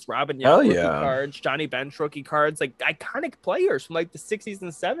cards, Robin Hell Yount rookie yeah. cards, Johnny Bench rookie cards, like iconic players from like the 60s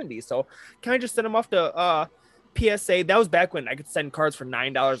and 70s. So can I just send him off to PSA? That was back when I could send cards for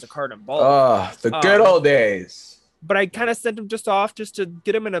 $9 a card in bulk. The good old days. But I kind of sent him just off just to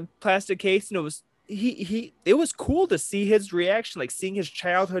get him in a plastic case, and it was it was cool to see his reaction, like seeing his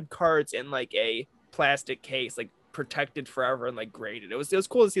childhood cards in like a plastic case, like protected forever and like graded. It was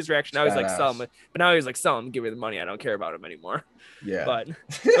cool to see his reaction. Now he's like, sell him, but now he's like, sell him, give me the money. I don't care about him anymore. Yeah, but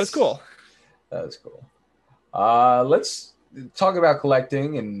that was cool. That was cool. Let's talk about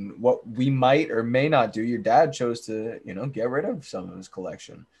collecting and what we might or may not do. Your dad chose to, get rid of some of his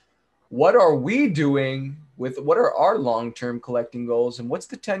collection. What are we doing what are our long-term collecting goals, and what's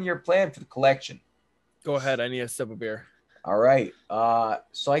the 10-year plan for the collection? Go ahead. I need a sip of beer. All right.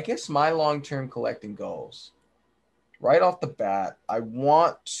 So I guess my long-term collecting goals, right off the bat, I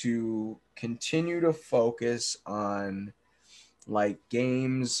want to continue to focus on like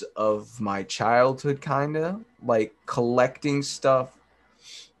games of my childhood, kind of like collecting stuff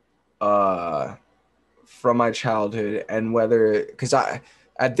from my childhood, and because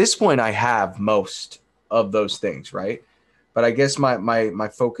at this point I have most of those things, right? But I guess my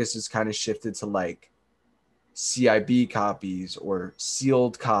focus is kind of shifted to like CIB copies or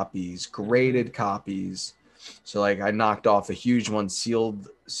sealed copies, graded copies. So like I knocked off a huge one, sealed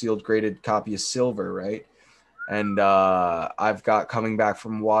graded copy of Silver, right? And I've got coming back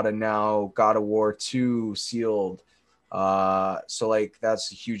from WADA now, God of War 2 sealed. So like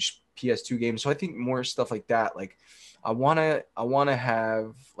that's a huge PS2 game. So I think more stuff like that. Like I wanna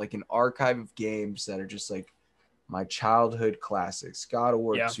have like an archive of games that are just like my childhood classics. God of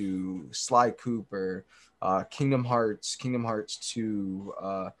War 2, Sly Cooper, Kingdom Hearts 2,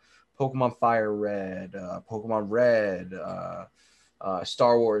 Pokemon Fire Red, Pokemon Red,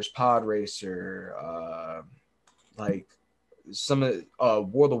 Star Wars Pod Racer, like some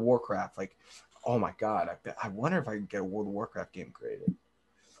of World of Warcraft. Like, oh my god, I wonder if I can get a World of Warcraft game created.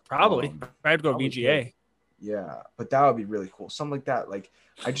 Probably. I have to go VGA. Yeah, but that would be really cool. Something like that. Like,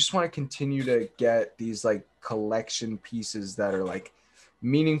 I just want to continue to get these like collection pieces that are like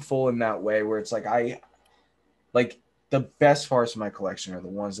meaningful in that way, where it's like the best parts of my collection are the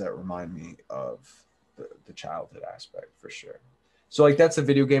ones that remind me of the childhood aspect for sure. So like that's a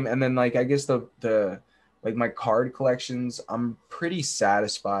video game, and then like I guess the like my card collections, I'm pretty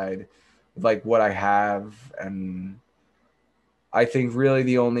satisfied with like what I have, and I think really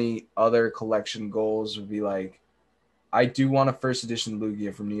the only other collection goals would be like I do want a first edition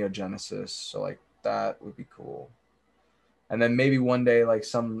Lugia from Neo Genesis, so like that would be cool. And then maybe one day like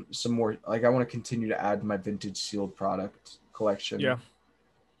some more, like I want to continue to add my vintage sealed product collection. Yeah.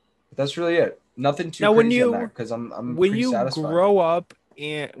 But that's really it. Nothing too crazy on that, because I'm pretty satisfied. Grow up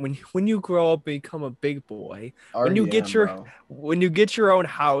and when you grow up, become a big boy, when you get your own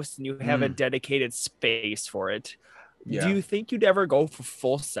house and you have a dedicated space for it, do you think you'd ever go for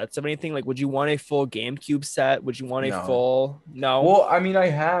full sets of anything? Like, would you want a full GameCube set? Would you want a full? No. Well, I mean, I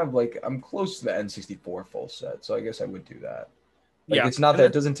have like I'm close to the N64 full set, so I guess I would do that. Like, it's not that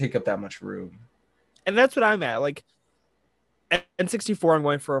it doesn't take up that much room. And that's what I'm at. Like, N64, I'm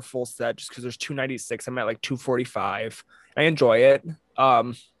going for a full set just because there's 296. I'm at like 245. I enjoy it.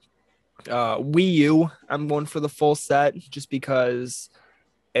 Wii U, I'm going for the full set just because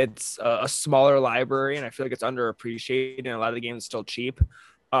it's a smaller library and I feel like it's underappreciated and a lot of the games are still cheap.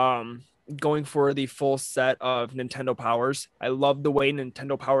 Going for the full set of Nintendo Powers. I love the way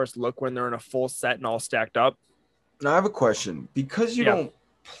Nintendo Powers look when they're in a full set and all stacked up. Now I have a question. Because you don't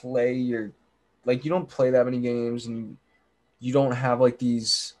play you don't play that many games, and you don't have like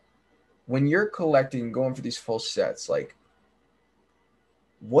these, when you're collecting, going for these full sets, like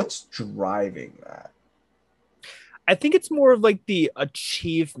what's driving that? I think it's more of like the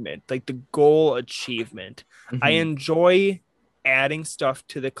achievement, like the goal achievement. Mm-hmm. I enjoy adding stuff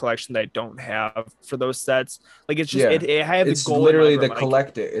to the collection that I don't have for those sets. Like it's just it I have it's the goal. Literally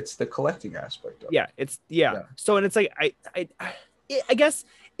the it's the collecting aspect of it. So and it's like I guess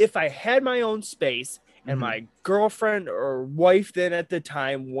if I had my own space and my girlfriend or wife then at the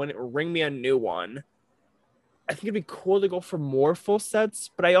time wouldn't ring me a new one, I think it'd be cool to go for more full sets,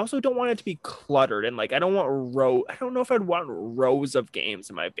 but I also don't want it to be cluttered. And like, I don't know if I'd want rows of games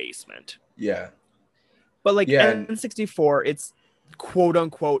in my basement. Yeah. But like Yeah. N64, it's quote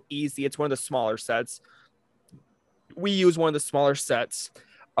unquote easy. It's one of the smaller sets. We use one of the smaller sets.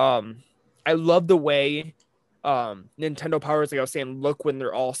 I love the way Nintendo powers, like I was saying, look when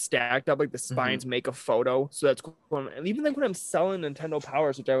they're all stacked up, like the spines make a photo. So that's cool. And even like when I'm selling Nintendo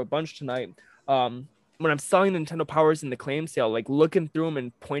powers, which I have a bunch tonight, when I'm selling Nintendo powers in the claim sale, like looking through them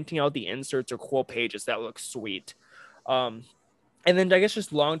and pointing out the inserts or cool pages, that looks sweet. And then I guess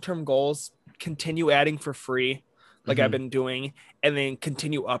just long-term goals, continue adding for free, like I've been doing, and then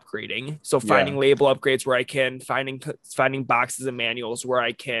continue upgrading. So finding label upgrades where I can, finding boxes and manuals where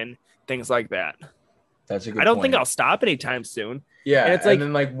I can, things like that. That's a good I don't point. think I'll stop anytime soon. Yeah. And it's like,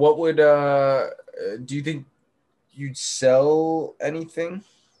 then like, what would, do you think you'd sell anything?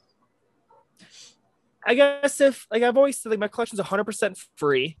 I guess if like I've always said, like my collection's 100%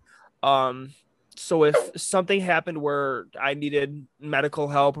 free. So if something happened where I needed medical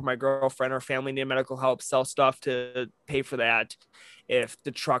help or my girlfriend or family needed medical help, sell stuff to pay for that. If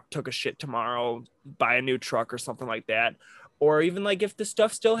the truck took a shit tomorrow, buy a new truck or something like that. Or even like if the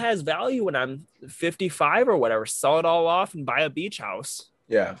stuff still has value when I'm 55 or whatever, sell it all off and buy a beach house.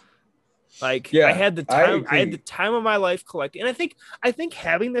 Yeah. Like Yeah, I had the time of my life collecting. And I think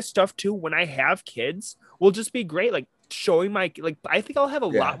having this stuff too when I have kids will just be great. Like showing I think I'll have a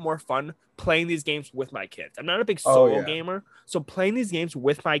lot more fun playing these games with my kids. I'm not a big solo gamer, so playing these games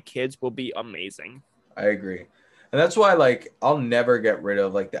with my kids will be amazing. I agree. And that's why like I'll never get rid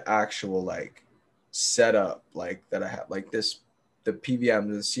of like the actual like setup like that I have, like the PVM,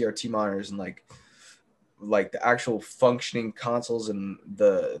 the CRT monitors, and like the actual functioning consoles and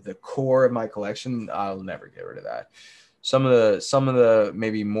the core of my collection. I'll never get rid of that. Some of the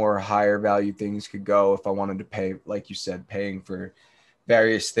maybe more higher value things could go if I wanted to pay, like you said, paying for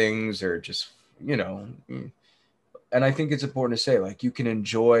various things or just, and I think it's important to say, like, you can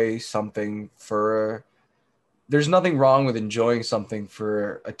enjoy something there's nothing wrong with enjoying something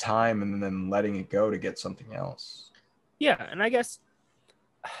for a time and then letting it go to get something else. Yeah. And I guess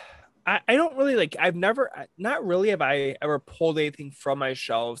I don't really like, not really have I ever pulled anything from my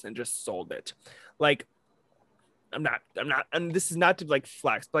shelves and just sold it. Like, I'm not, and this is not to like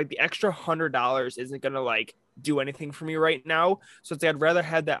flex, but like the extra $100 isn't going to like do anything for me right now. So it's like, I'd rather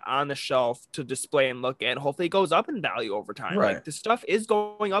have that on the shelf to display and look at, and hopefully it goes up in value over time. Right. Like the stuff is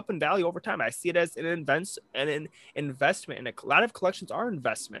going up in value over time. I see it as an investment, and a lot of collections are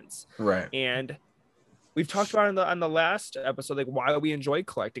investments. Right. And we've talked about on the last episode, like why we enjoy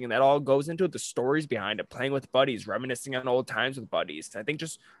collecting, and that all goes into the stories behind it, playing with buddies, reminiscing on old times with buddies. I think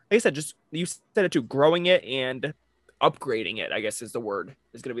just, like I said, just you said it too, growing it and upgrading it, I guess is the word,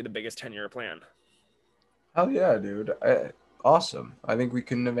 is going to be the biggest 10-year plan. Oh yeah, dude. Awesome. I think we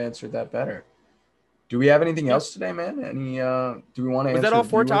couldn't have answered that better. Do we have anything else today, man? Do we want to answer that all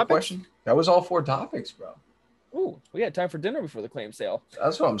 4 topics? Question? That was all 4 topics, bro. Ooh, we had time for dinner before the claim sale.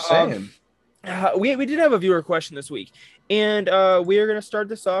 That's what I'm saying. We did have a viewer question this week, and we are going to start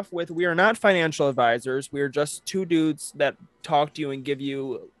this off with, we are not financial advisors. We are just 2 dudes that talk to you and give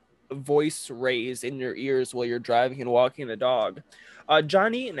you a voice raise in your ears while you're driving and walking the dog.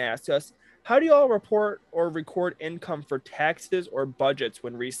 John Eaton asked us, how do you all report or record income for taxes or budgets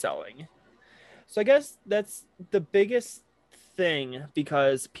when reselling? So I guess that's the biggest thing,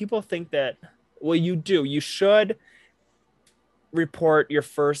 because people think that, well, you should report your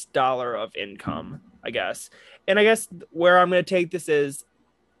first dollar of income, I guess. And I guess where I'm going to take this is,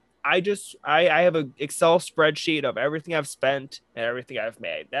 I have an Excel spreadsheet of everything I've spent and everything I've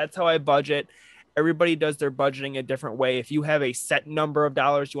made. That's how I budget. Everybody does their budgeting a different way. If you have a set number of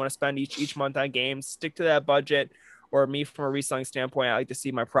dollars you want to spend each month on games, stick to that budget. Or me, from a reselling standpoint, I like to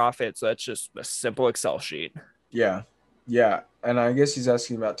see my profit. So that's just a simple Excel sheet. Yeah. Yeah. And I guess he's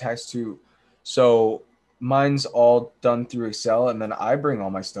asking about tax too. So mine's all done through Excel, and then I bring all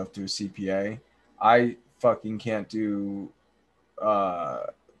my stuff to a CPA. I fucking can't do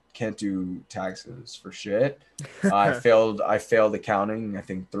taxes for shit. I failed accounting, I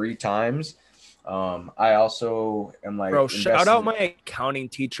think 3 times. I also am like, bro, shout out my accounting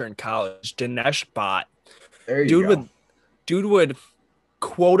teacher in college, Dinesh Bhatt. There you go. Dude would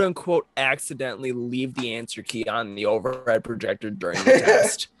quote unquote accidentally leave the answer key on the overhead projector during the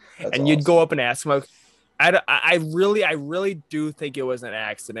test. And awesome. You'd go up and ask him, like, I really do think it was an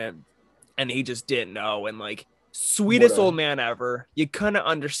accident, and he just didn't know. And like, sweetest old man ever. You couldn't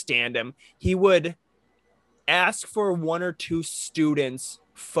understand him. He would ask for 1 or 2 students'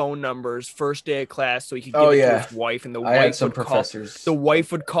 phone numbers first day of class so he could give it to his wife, and the wife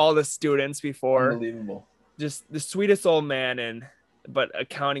would call the students before. Unbelievable. just the sweetest old man, but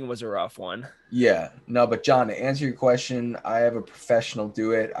accounting was a rough one. Yeah, no, but John, to answer your question, I have a professional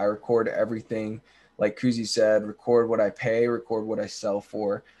do it. I record everything, like Kuzi said, record what I pay, record what I sell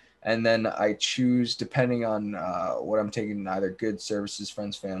for, and then I choose depending on what I'm taking, either goods, services,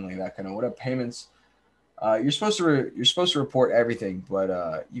 friends, family, that kind of whatever payments. You're supposed to report everything,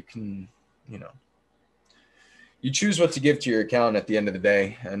 but you can, you know, you choose what to give to your account at the end of the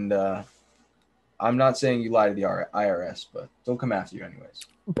day. And I'm not saying you lie to the IRS, but they'll come after you anyways.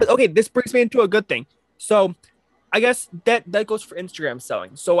 But okay, this brings me into a good thing. So I guess that goes for Instagram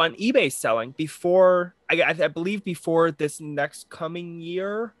selling. So on eBay selling, before I believe before this next coming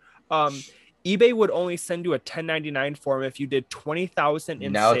year, eBay would only send you a 1099 form if you did 20,000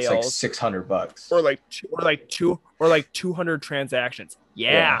 in now sales. Now it's like $600 or like 200 transactions.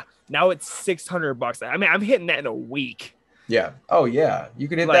 Yeah. Now it's $600. I mean, I'm hitting that in a week. Yeah. Oh yeah. You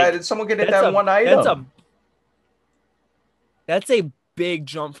can hit that. Someone could hit that one item. That's a big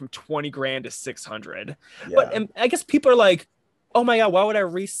jump from 20 grand to 600. Yeah. But and I guess people are like, oh my God, why would I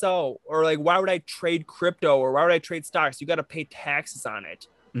resell? Or like, why would I trade crypto? Or why would I trade stocks? You got to pay taxes on it.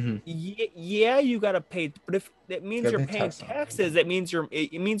 Mm-hmm. Yeah, you got to pay. But if it means you're paying taxes, it means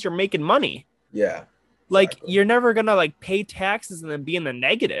you're making money. Yeah. Like you're never going to like pay taxes and then be in the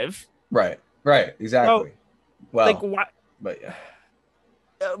negative. Right. Exactly. So, well, like why? But yeah.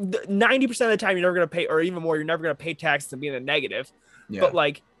 90% of the time you're never going to pay, or even more, you're never going to pay taxes and be in the negative. Yeah. But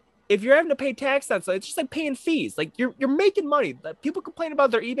like, if you're having to pay tax on so it's just like paying fees. Like you're making money. Like, people complain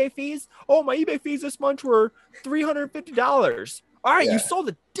about their eBay fees. Oh, my eBay fees this month were $350. All right, you sold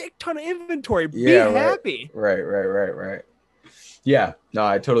a dick ton of inventory. Be happy. Right. Yeah, no,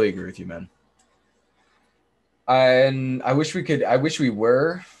 I totally agree with you, man. And I wish we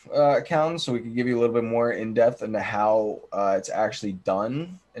were accountants so we could give you a little bit more in depth into how it's actually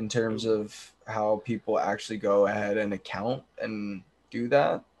done in terms of how people actually go ahead and account and do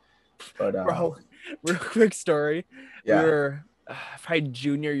that. But bro, real quick story. Yeah. We were probably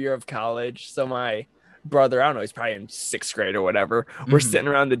junior year of college. So my brother, I don't know, he's probably in 6th grade or whatever. We're sitting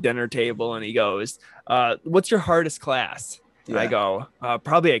around the dinner table and he goes, what's your hardest class? And I go,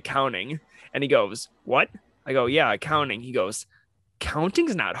 probably accounting. And he goes, what? I go, yeah, accounting. He goes,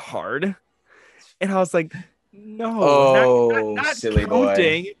 counting's not hard. And I was like, no, not silly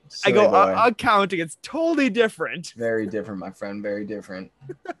counting. Boy. I go, accounting. It's totally different. Very different, my friend. Very different.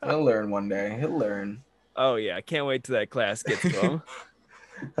 He'll learn one day. He'll learn. Oh, yeah. I can't wait till that class gets to him.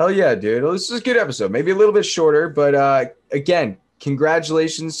 Hell yeah, dude. This is a good episode. Maybe a little bit shorter, but again,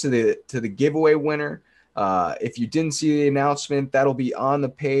 congratulations to the giveaway winner. If you didn't see the announcement, that'll be on the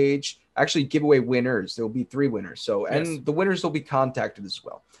page. Actually, giveaway winners. There will be 3 winners. So, and the winners will be contacted as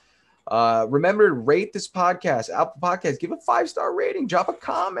well. Remember to rate this podcast, Apple Podcasts. Give a 5-star rating. Drop a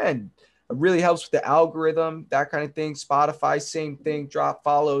comment. It really helps with the algorithm, that kind of thing. Spotify, same thing. Drop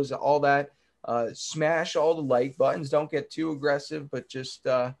follows, all that. Smash all the like buttons. Don't get too aggressive, but just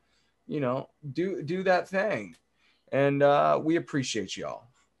do that thing. And we appreciate y'all.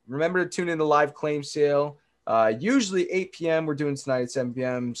 Remember to tune in to live claim sale. Usually 8 p.m. We're doing tonight at 7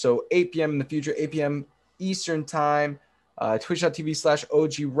 p.m. So 8 p.m. in the future, 8 p.m. Eastern time.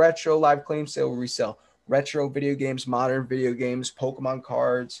 Twitch.tv/OG Retro live claim sale where we sell retro video games, modern video games, Pokemon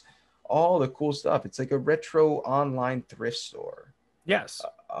cards, all the cool stuff. It's like a retro online thrift store. Yes.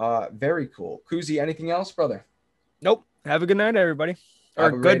 Very cool. Kuzi, anything else, brother? Nope. Have a good night, everybody.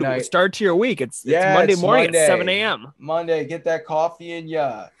 Or good night. Start to your week. It's Monday morning at 7 a.m. Monday. Get that coffee in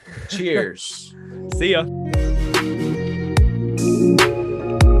ya. Cheers. See ya.